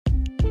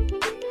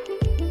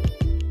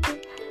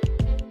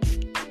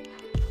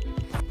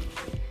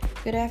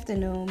Good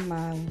afternoon,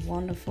 my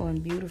wonderful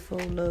and beautiful,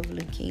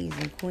 lovely kings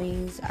and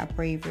queens. I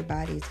pray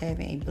everybody is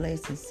having a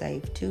blessed and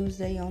safe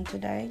Tuesday on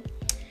today.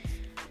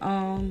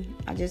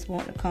 I just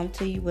want to come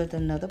to you with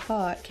another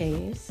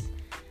podcast.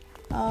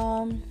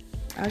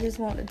 I just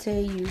want to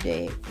tell you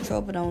that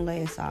trouble don't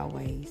last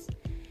always.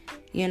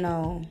 You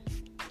know,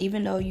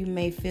 even though you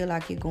may feel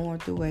like you're going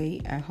through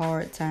a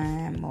hard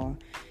time or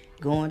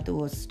going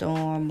through a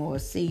storm or a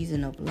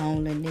season of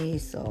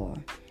loneliness or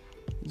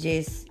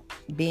just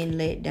being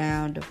let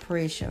down,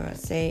 depression or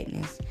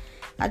sadness,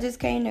 I just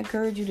came to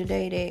encourage you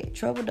today that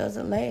trouble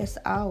doesn't last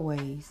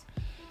always.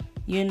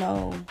 You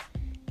know,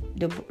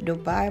 the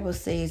Bible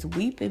says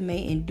weeping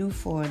may endure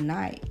for a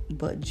night,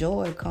 but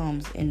joy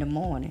comes in the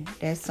morning.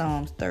 That's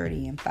Psalms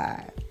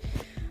 30:5.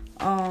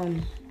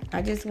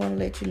 I just want to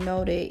let you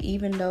know that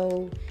even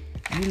though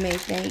you may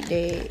think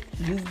that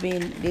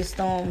this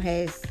storm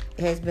has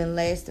been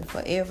lasting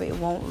forever, it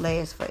won't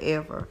last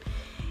forever.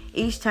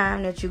 Each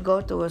time that you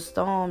go through a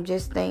storm,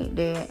 just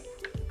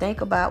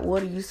think about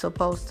what are you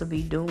supposed to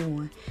be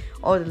doing,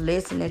 or the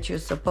lesson that you're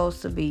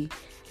supposed to be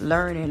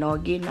learning or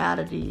getting out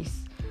of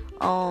this.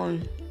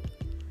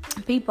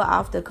 People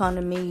often come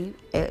to me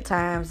at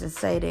times and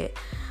say that,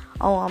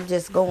 I'm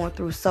just going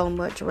through so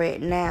much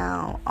right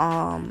now.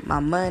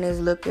 My money's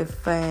looking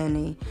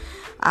funny.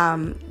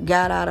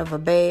 Got out of a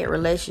bad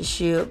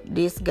relationship.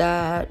 This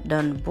guy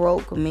done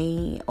broke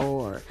me,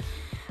 or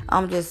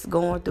I'm just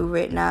going through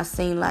right now.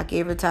 Seem like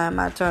every time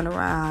I turn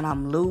around,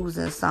 I'm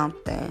losing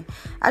something.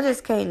 I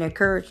just can't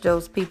encourage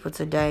those people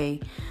today.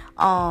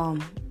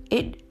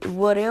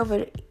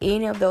 Whatever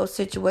any of those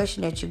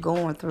situations that you're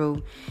going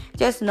through,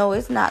 just know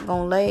it's not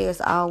gonna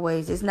last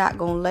always. It's not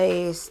gonna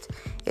last.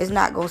 It's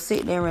not gonna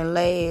sit there and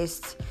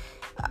last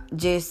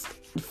just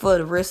for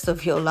the rest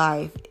of your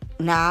life.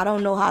 Now, I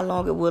don't know how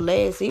long it will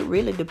last. It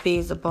really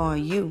depends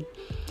upon you.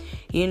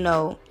 You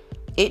know,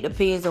 it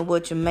depends on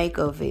what you make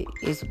of it.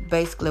 It's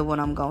basically what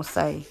I'm going to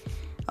say.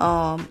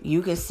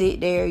 You can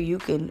sit there. You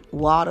can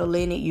waddle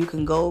in it. You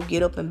can go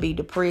get up and be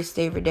depressed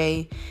every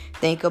day.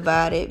 Think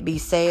about it. Be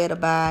sad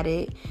about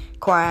it.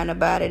 Crying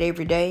about it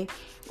every day.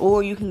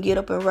 Or you can get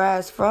up and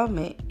rise from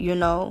it,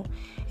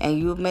 And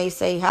you may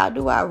say, how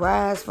do I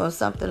rise from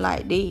something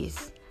like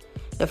this?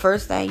 The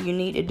first thing you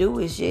need to do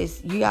is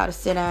you got to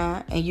sit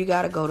down and you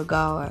got to go to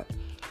God.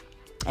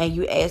 And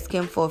you ask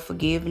Him for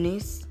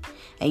forgiveness.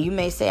 And you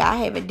may say, I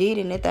haven't did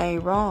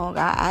anything wrong.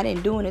 I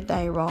didn't do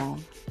anything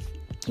wrong.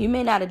 You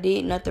may not have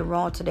did nothing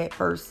wrong to that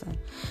person.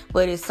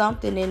 But it's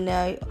something in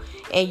there.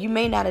 And you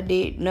may not have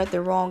did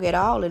nothing wrong at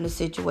all in the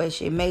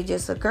situation. It may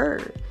just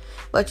occur.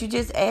 But you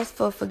just ask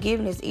for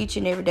forgiveness each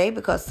and every day,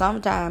 because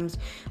sometimes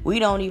we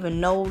don't even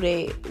know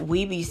that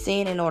we be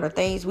sinning, or the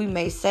things we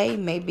may say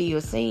may be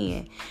a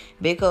sin,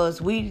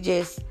 because we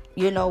just,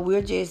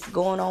 we're just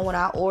going on with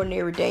our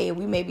ordinary day, and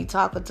we may be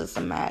talking to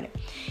somebody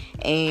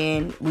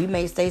and we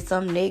may say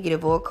something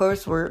negative, or a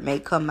curse word may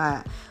come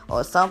out,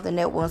 or something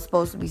that wasn't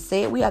supposed to be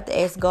said. We have to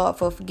ask God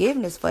for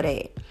forgiveness for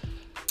that.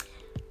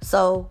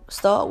 So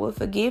start with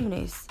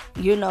forgiveness,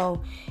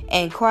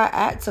 and cry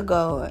out to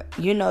God.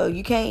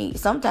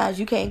 Sometimes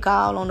you can't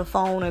call on the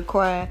phone and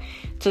cry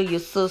to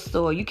your sister,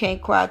 or you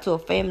can't cry to a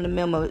family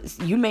member.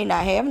 You may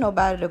not have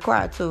nobody to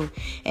cry to.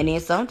 And then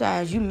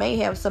sometimes you may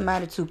have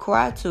somebody to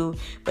cry to,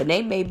 but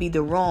they may be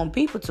the wrong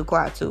people to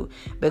cry to.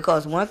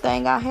 Because one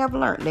thing I have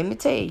learned, let me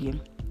tell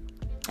you,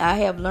 I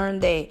have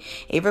learned that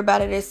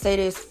everybody that say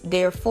this,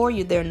 they're for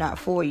you, they're not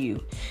for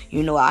you.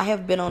 I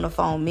have been on the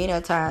phone many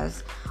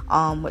times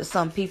with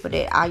some people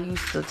that I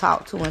used to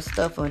talk to and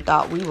stuff, and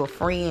thought we were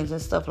friends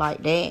and stuff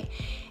like that.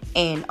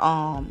 And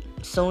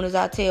soon as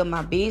I tell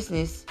my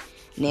business,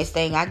 next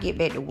thing I get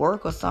back to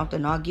work or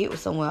something, I'll get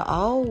with someone,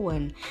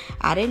 and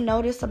I didn't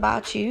know this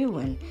about you,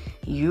 and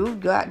you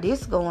got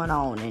this going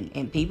on,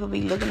 and people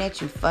be looking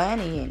at you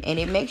funny, and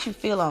it makes you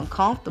feel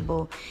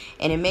uncomfortable,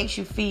 and it makes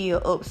you feel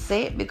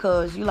upset,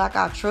 because you like,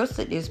 I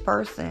trusted this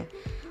person.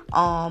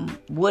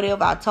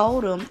 Whatever I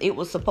told them, it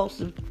was supposed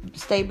to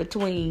stay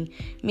between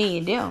me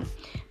and them.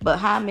 But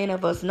how many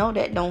of us know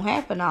that don't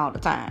happen all the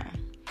time?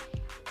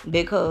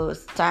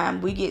 Because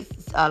we get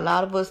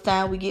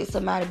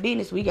somebody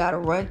business, we gotta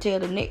run tell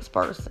the next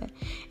person,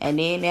 and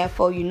then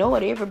therefore you know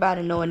it,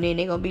 everybody know, and then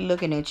they're gonna be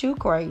looking at you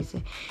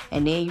crazy,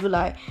 and then you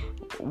like,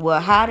 well,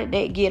 how did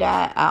that get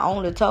out? I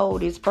only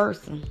told this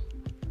person.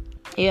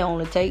 It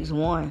only takes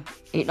one.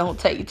 It don't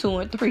take 2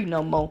 and 3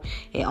 no more.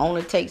 It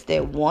only takes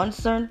that one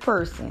certain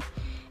person.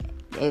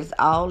 It's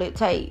all it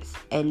takes.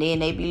 And then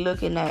they be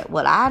looking at,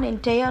 well, I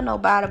didn't tell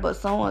nobody but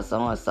so and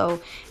so and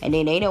so. And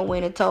then they done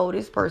went and told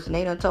this person.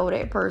 They done told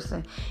that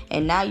person.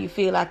 And now you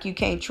feel like you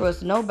can't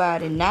trust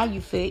nobody. Now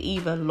you feel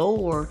even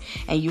lower.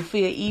 And you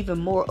feel even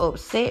more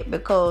upset,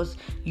 because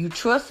you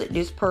trusted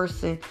this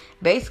person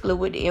basically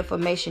with the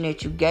information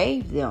that you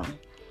gave them.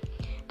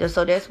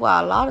 So that's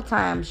why a lot of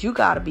times you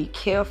got to be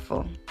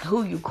careful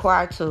who you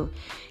cry to.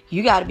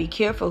 You got to be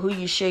careful who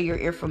you share your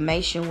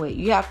information with.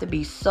 You have to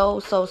be so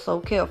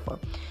careful.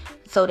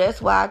 So that's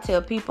why I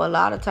tell people a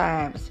lot of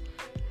times,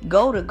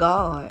 go to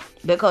God.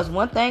 Because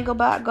one thing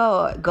about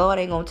God, God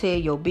ain't going to tell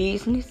your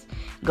business.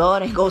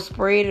 God ain't gonna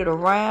spread it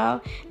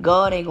around.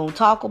 God ain't gonna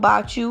talk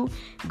about you.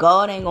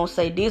 God ain't gonna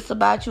say this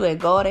about you, and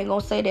God ain't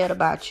gonna say that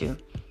about you.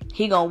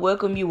 He gonna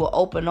welcome you with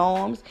open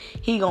arms.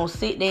 He gonna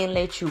sit there and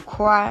let you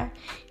cry.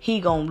 He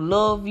gonna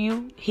love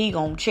you. He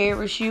gonna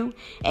cherish you.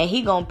 And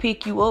he gonna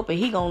pick you up, and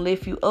he gonna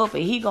lift you up,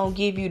 and he gonna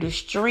give you the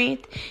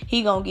strength.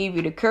 He gonna give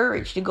you the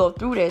courage to go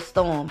through that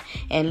storm.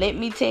 And let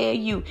me tell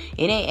you,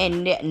 it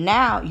ain't. And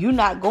now you're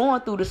not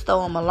going through the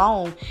storm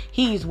alone.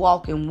 He's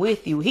walking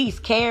with you. He's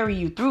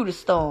carrying you through the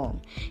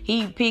storm.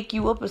 He pick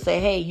you up and say,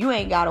 hey, you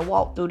ain't gotta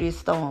walk through this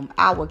storm.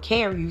 I will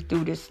carry you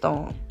through this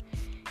storm.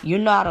 You're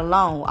not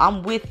alone.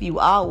 I'm with you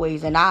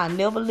always, and I'll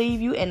never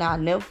leave you, and I'll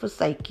never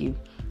forsake you.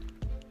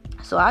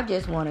 So I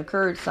just want to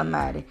encourage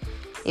somebody.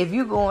 If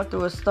you're going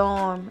through a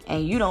storm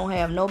and you don't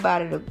have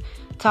nobody to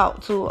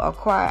talk to or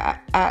cry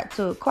out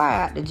to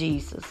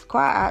Jesus.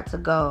 Cry out to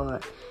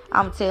God.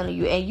 I'm telling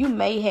you. And you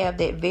may have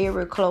that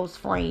very close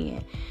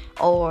friend.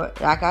 Or,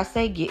 like I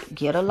say,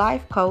 get a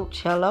life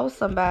coach. Hello,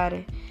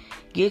 somebody.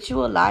 Get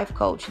you a life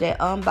coach, that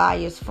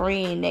unbiased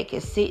friend that can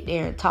sit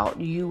there and talk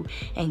to you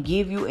and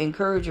give you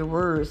encouraging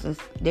words. And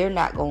they're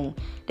not gonna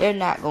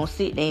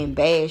sit there and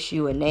bash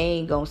you, and they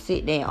ain't gonna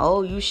sit there and,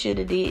 oh, you should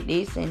have did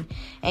this and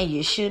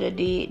you should have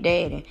did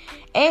that. And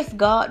ask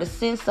God to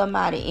send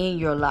somebody in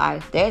your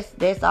life.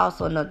 That's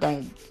also another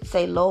thing.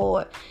 Say,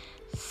 Lord,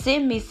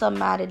 send me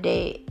somebody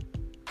that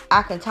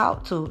I can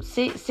talk to.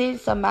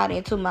 Send somebody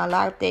into my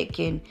life that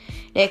can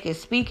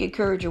speak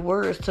encouraging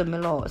words to me,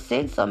 Lord.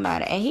 Send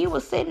somebody. And he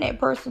will send that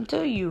person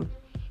to you.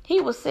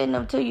 He will send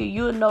them to you.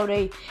 You'll know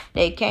they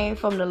came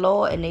from the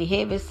Lord and they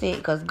heaven sent,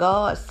 because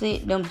God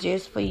sent them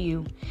just for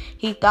you.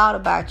 He thought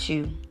about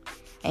you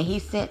and he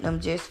sent them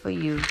just for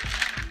you.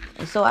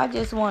 And so I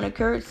just want to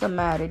encourage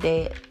somebody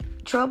that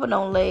trouble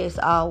don't last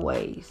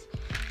always.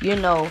 You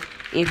know,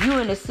 if you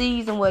in a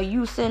season where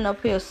you sitting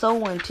up here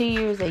sowing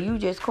tears and you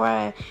just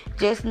crying,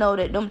 just know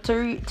that them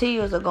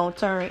tears are going to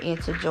turn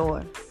into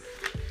joy.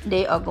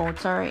 They are going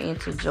to turn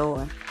into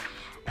joy.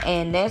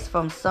 And that's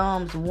from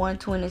Psalms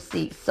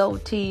 126. Sow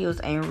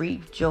tears and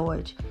reap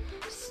joy.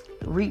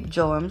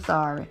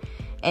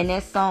 And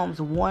that's Psalms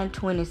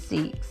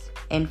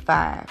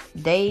 126:5.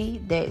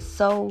 They that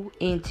sow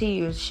in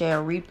tears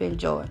shall reap in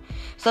joy.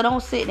 So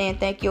don't sit there and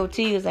think your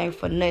tears ain't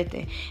for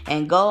nothing.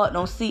 And God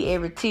don't see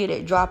every tear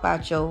that drop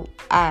out your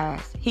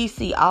eyes. He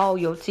see all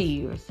your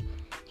tears.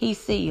 He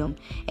see them.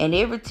 And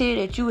every tear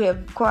that you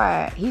have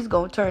cried, he's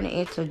going to turn it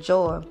into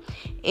joy.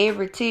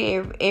 Every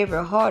tear,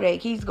 every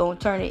heartache, he's going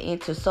to turn it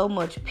into so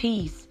much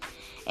peace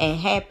and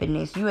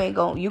happiness. You're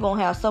going to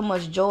have so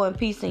much joy and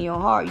peace in your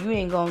heart. You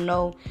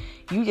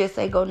just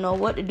ain't going to know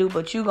what to do,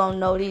 but you going to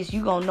know this.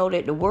 You going to know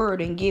that the word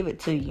didn't give it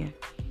to you.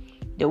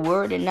 The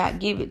word did not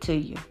give it to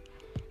you.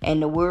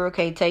 And the world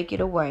can't take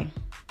it away.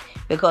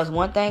 Because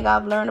one thing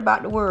I've learned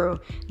about the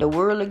world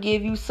will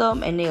give you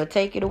something and they'll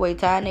take it away.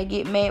 Time they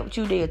get mad with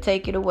you, they'll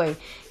take it away.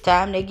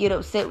 Time they get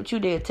upset with you,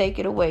 they'll take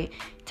it away.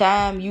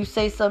 Time you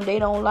say something they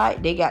don't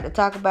like, they got to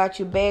talk about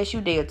you, bash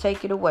you, they'll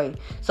take it away.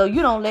 So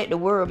you don't let the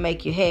world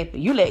make you happy.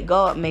 You let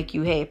God make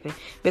you happy.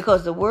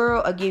 Because the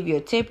world will give you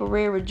a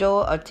temporary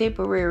joy, a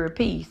temporary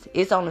peace.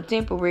 It's on a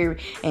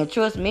temporary, and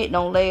trust me, it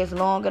don't last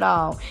long at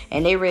all.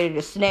 And they ready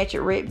to snatch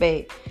it right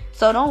back.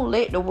 So don't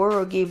let the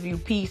world give you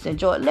peace and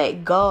joy.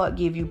 Let God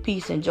give you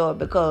peace and joy,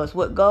 because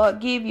what God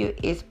give you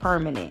is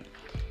permanent.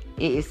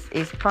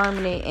 It's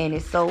permanent, and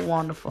it's so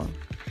wonderful.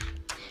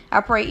 I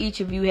pray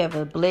each of you have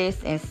a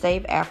blessed and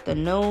safe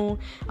afternoon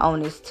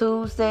on this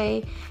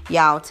Tuesday.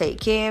 Y'all take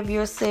care of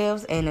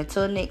yourselves, and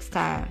until next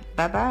time,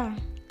 bye-bye.